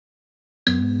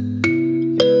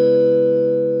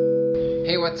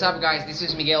Hey, what's up guys? This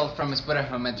is Miguel from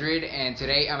Spotahome, Madrid, and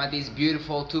today I'm at this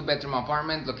beautiful 2-bedroom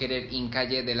apartment located in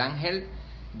Calle del Ángel.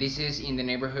 This is in the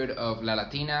neighborhood of La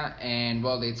Latina, and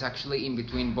well, it's actually in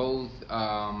between both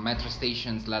metro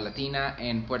stations La Latina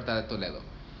and Puerta de Toledo.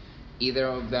 Either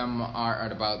of them are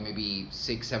at about maybe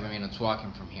 6-7 minutes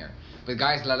walking from here. But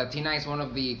guys, La Latina is one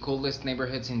of the coolest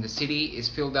neighborhoods in the city. It's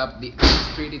filled up, the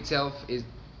street itself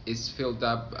is filled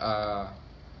up.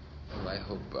 Well, I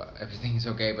hope everything is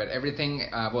okay, but everything,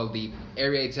 well, the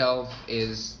area itself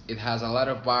it has a lot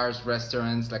of bars,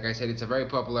 restaurants. Like I said, it's a very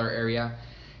popular area,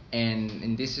 and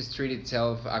in this street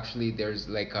itself, actually, there's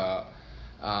like parties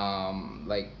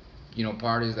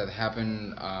that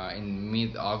happen in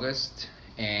mid-August,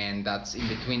 and that's in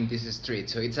between this street.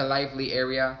 So it's a lively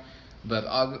area, but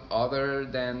other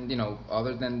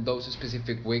than those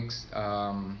specific weeks,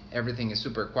 everything is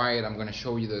super quiet. I'm gonna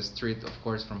show you the street, of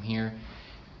course, from here.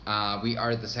 We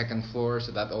are at the second floor,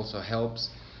 so that also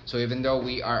helps. So even though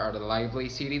we are at a lively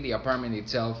city, the apartment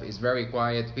itself is very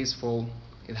quiet, peaceful.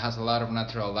 It has a lot of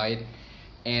natural light,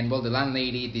 and well, the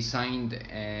landlady designed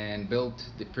and built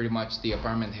pretty much the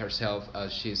apartment herself,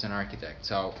 as she's an architect.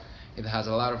 So it has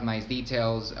a lot of nice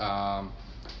details.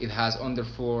 It has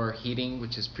underfloor heating,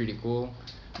 which is pretty cool.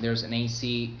 There's an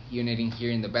AC unit in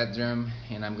here in the bedroom,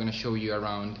 and I'm gonna show you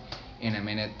around in a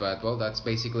minute, but well, that's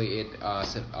basically it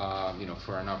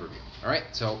for an overview. All right,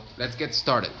 so let's get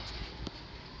started.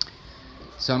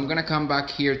 So I'm gonna come back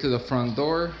here to the front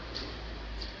door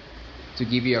to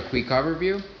give you a quick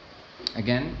overview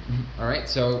again. All right,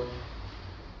 so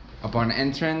upon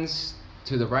entrance,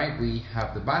 to the right we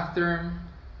have the bathroom,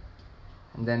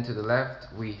 and then to the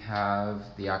left we have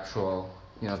the actual,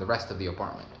 the rest of the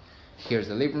apartment. Here's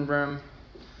the living room.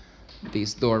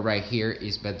 This door right here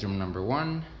is bedroom number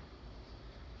 1.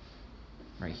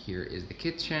 Right here is the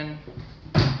kitchen,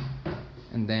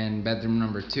 and then bedroom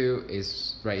number 2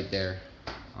 is right there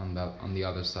on the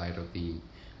other side of the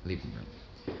living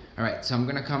room. All right, so I'm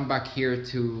gonna come back here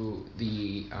to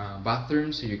the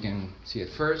bathroom so you can see it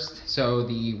first. So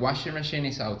the washing machine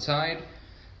is outside,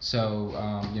 so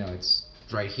it's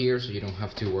right here, so you don't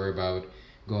have to worry about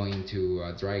going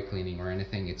to dry cleaning or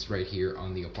anything. It's right here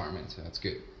on the apartment, so that's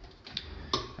good.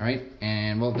 All right,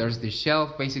 and well, there's the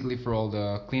shelf basically for all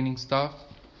the cleaning stuff.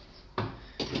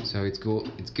 So it's cool.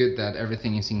 It's good that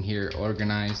everything is in here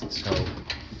organized, so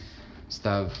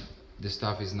the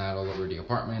stuff is not all over the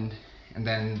apartment. And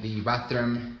then the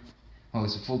bathroom, well,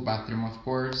 it's a full bathroom, of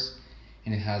course,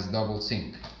 and it has double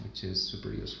sink, which is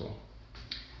super useful.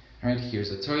 All right,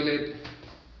 here's a toilet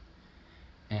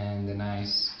and a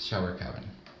nice shower cabin.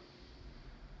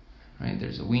 All right,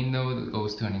 there's a window that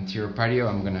goes to an interior patio.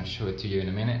 I'm gonna show it to you in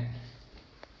a minute.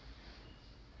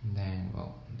 And then,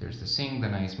 well, there's the sink, the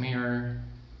nice mirror.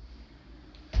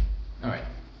 All right,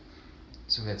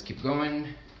 so let's keep going.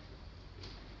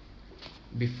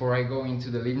 Before I go into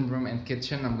the living room and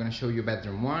kitchen, I'm gonna show you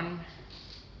bedroom 1.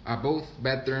 Both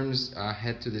bedrooms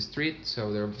head to the street,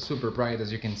 so they're super bright,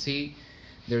 as you can see.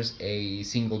 There's a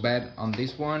single bed on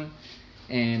this one,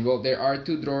 and well, there are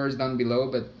 2 drawers down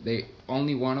below, but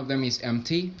only one of them is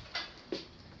empty.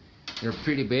 They're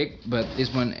pretty big, but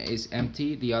this one is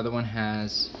empty. The other one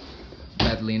has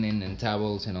bed linen and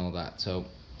towels and all that, so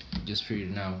just for you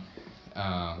to know.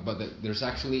 But there's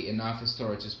actually enough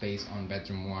storage space on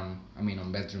bedroom 1,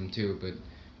 on bedroom 2, but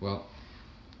well,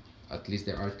 at least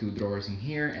there are 2 drawers in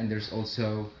here, and there's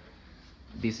also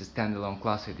this standalone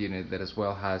closet unit that as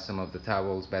well has some of the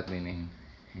towels, bed linen,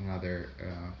 and other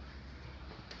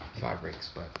fabrics,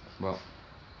 but well.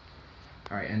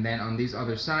 Alright, and then on this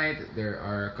other side there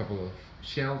are a couple of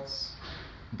shelves.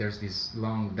 There's this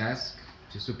long desk,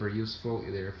 which is super useful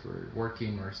either for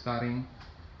working or studying.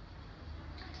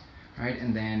 Alright,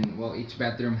 and then, well, each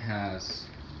bedroom has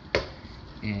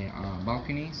a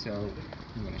balcony, so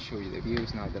I'm going to show you the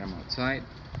views now that I'm outside.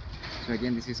 So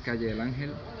again, this is Calle del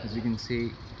Ángel. As you can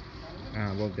see,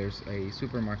 well, there's a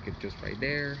supermarket just right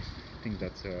there. I think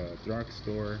that's a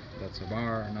drugstore, that's a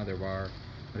bar, another bar.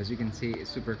 But as you can see, it's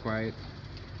super quiet,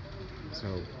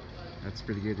 so that's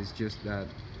pretty good. It's just that,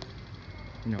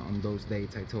 on those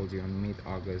dates I told you, on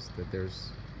mid-August, that there's,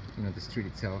 the street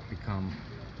itself become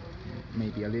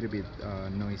maybe a little bit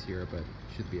noisier, but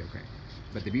should be okay.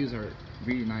 But the views are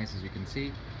really nice, as you can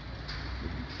see.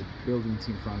 The buildings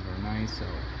in front are nice, so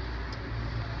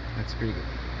that's pretty good.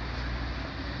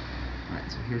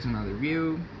 Alright, so here's another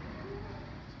view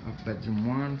of bedroom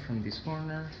 1 from this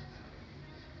corner.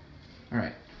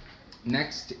 Alright,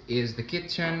 next is the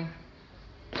kitchen.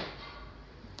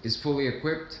 It's fully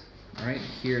equipped. Alright,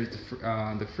 here's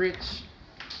the fridge.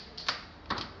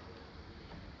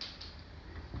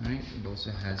 Alright, it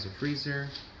also has a freezer.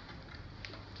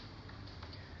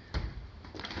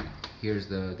 Here's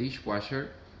the dishwasher.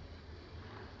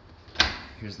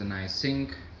 Here's the nice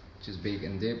sink, which is big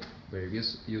and deep, very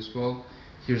useful.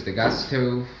 Here's the gas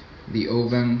stove, the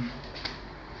oven,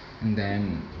 and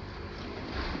then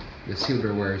the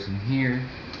silverware is in here.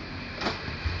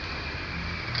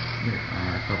 There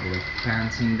are a couple of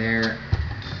pans in there,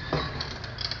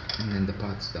 and then the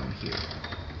pots down here.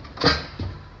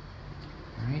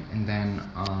 Alright, and then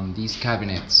on these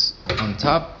cabinets on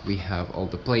top we have all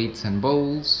the plates and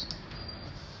bowls.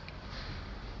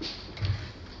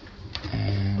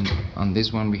 And on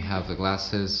this one we have the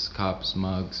glasses, cups,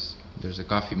 mugs. There's a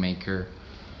coffee maker.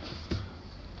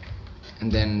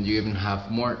 And then you even have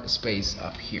more space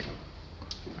up here.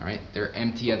 Alright, they're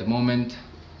empty at the moment.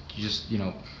 You just, you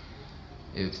know,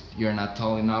 if you're not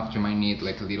tall enough, you might need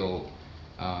like a little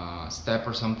step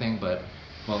or something, but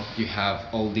well, you have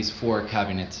all these 4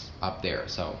 cabinets up there,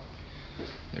 so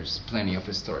there's plenty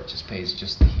of storage space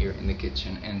just here in the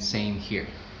kitchen, and same here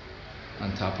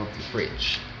on top of the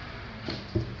fridge.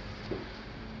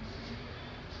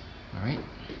 Alright.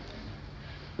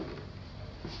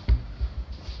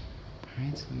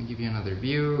 Alright, so let me give you another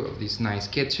view of this nice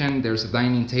kitchen. There's a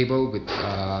dining table with,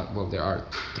 well, there are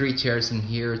 3 chairs in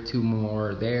here, 2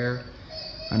 more there,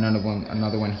 another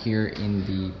one here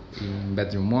in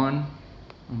bedroom 1.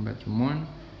 Bedroom 1.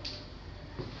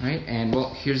 Right, and well,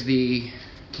 here's the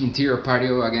interior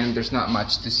patio. Again, there's not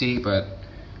much to see, but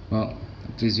well,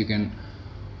 at least you can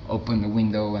open the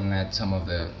window and let some of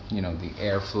the, you know, the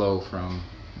air flow from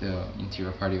the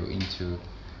interior patio into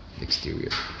the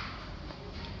exterior.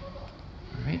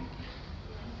 All right.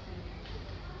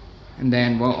 And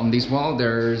then, well, on this wall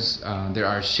there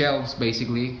are shelves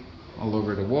basically all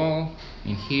over the wall,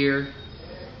 in here,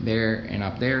 there, and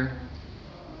up there.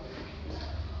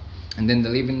 And then the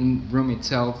living room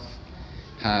itself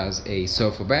has a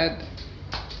sofa bed.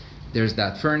 There's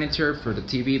that furniture for the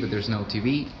TV, but there's no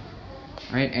TV.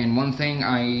 Right? And one thing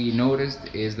I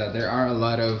noticed is that there are a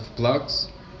lot of plugs,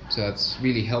 so that's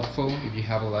really helpful if you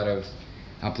have a lot of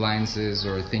appliances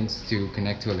or things to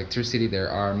connect to electricity. There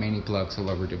are many plugs all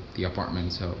over the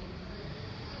apartment, so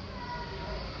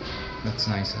that's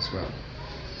nice as well.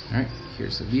 Alright,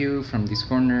 here's a view from this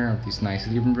corner of this nice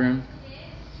living room.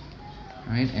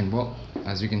 Alright, and well,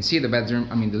 as you can see, the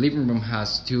living room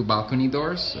has 2 balcony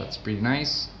doors, so that's pretty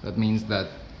nice. That means that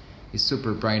it's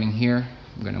super bright in here.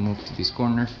 I'm gonna move to this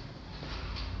corner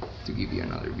to give you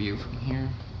another view from here.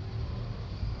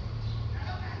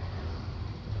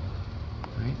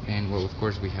 Alright, and well, of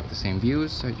course we have the same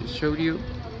views I just showed you.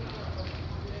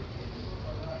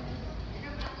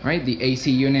 Alright, the AC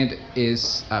unit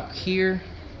is up here,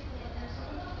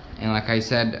 and like I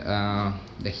said,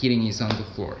 the heating is on the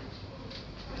floor.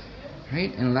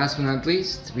 Right, and last but not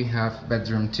least, we have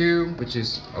bedroom 2, which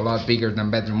is a lot bigger than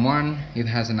bedroom 1. It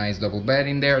has a nice double bed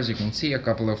in there, as you can see, a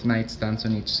couple of nightstands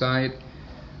on each side,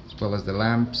 as well as the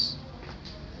lamps.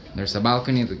 There's a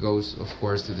balcony that goes, of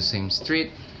course, to the same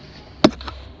street.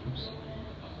 Oops.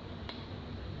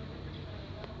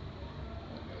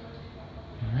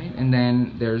 Alright, and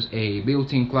then there's a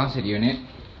built-in closet unit.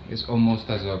 It's almost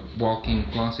as a walk-in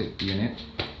closet unit.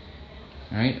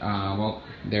 Alright, well,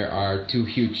 there are 2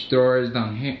 huge drawers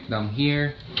down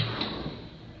here,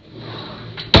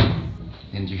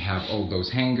 and you have all those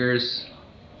hangers,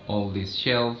 all these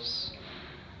shelves.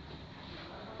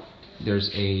 There's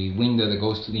a window that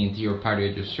goes to the interior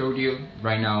patio I just showed you.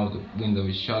 Right now the window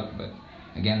is shut, but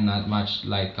again, not much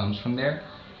light comes from there.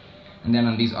 And then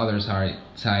on this other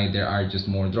side there are just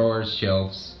more drawers,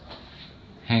 shelves,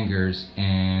 hangers,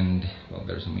 and well,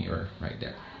 there's a mirror right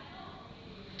there.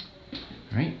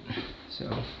 Right,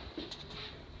 so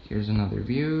here's another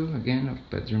view again of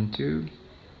bedroom 2.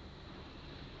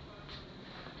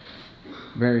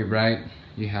 Very bright.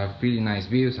 You have really nice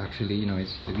views. Actually, you know,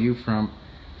 it's the view from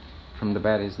the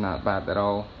bed is not bad at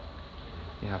all.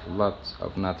 You have lots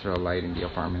of natural light in the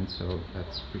apartment, so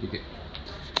that's pretty good.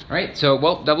 Alright, so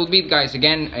well, that would be it, guys.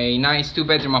 Again, a nice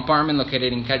 2-bedroom apartment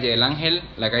located in Calle del Ángel,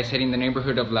 like I said, in the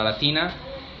neighborhood of La Latina,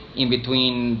 in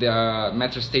between the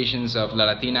metro stations of La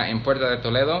Latina and Puerta de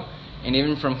Toledo. And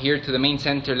even from here to the main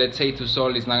center, let's say to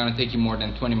Sol, it's not going to take you more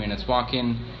than 20 minutes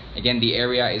walking. Again, the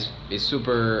area is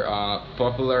super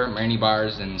popular, many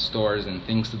bars and stores and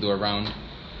things to do around.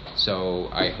 So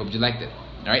I hope you liked it.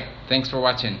 Alright, thanks for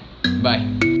watching.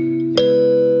 Bye.